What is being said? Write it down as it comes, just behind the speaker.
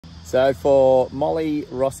So for Molly,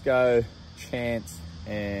 Rosco, Chance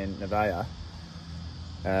and Neveah,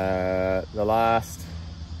 the last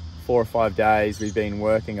 4 or 5 days we've been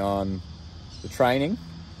working on the training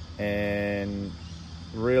and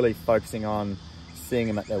really focusing on seeing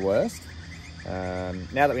them at their worst. Now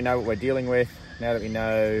that we know what we're dealing with, now that we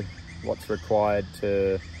know what's required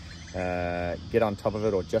to get on top of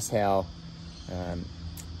it, or just how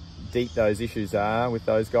deep those issues are with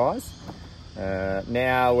those guys,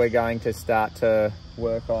 now we're going to start to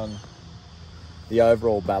work on the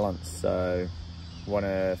overall balance. So want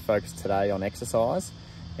to focus today on exercise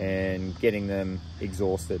and getting them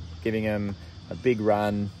exhausted, giving them a big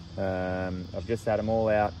run. I've just had them all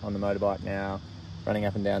out on the motorbike now, running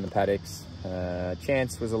up and down the paddocks.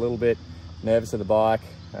 Chance was a little bit nervous of the bike,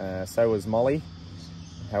 so was Molly.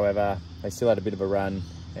 However, they still had a bit of a run,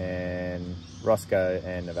 and Rosco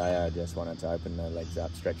and Neveah just wanted to open their legs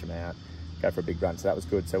up, stretch them out, go for a big run. So that was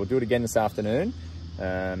good. So we'll do it again this afternoon,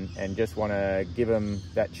 and just want to give them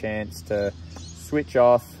that chance to switch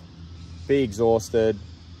off, be exhausted,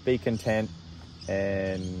 be content,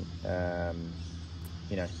 and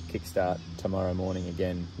you know, kickstart tomorrow morning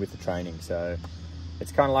again with the training. So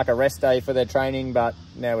it's kind of like a rest day for their training, but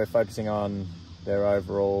now we're focusing on their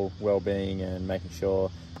overall well-being and making sure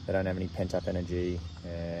they don't have any pent-up energy,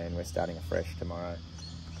 and we're starting afresh tomorrow.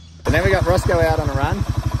 And then we got Rosco out on a run,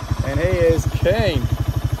 and he is keen.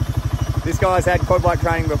 This guy's had quad bike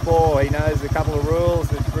training before. He knows a couple of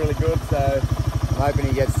rules. It's really good, so I'm hoping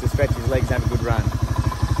he gets to stretch his legs and have a good run.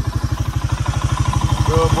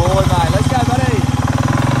 Good boy, mate. Let's go, buddy.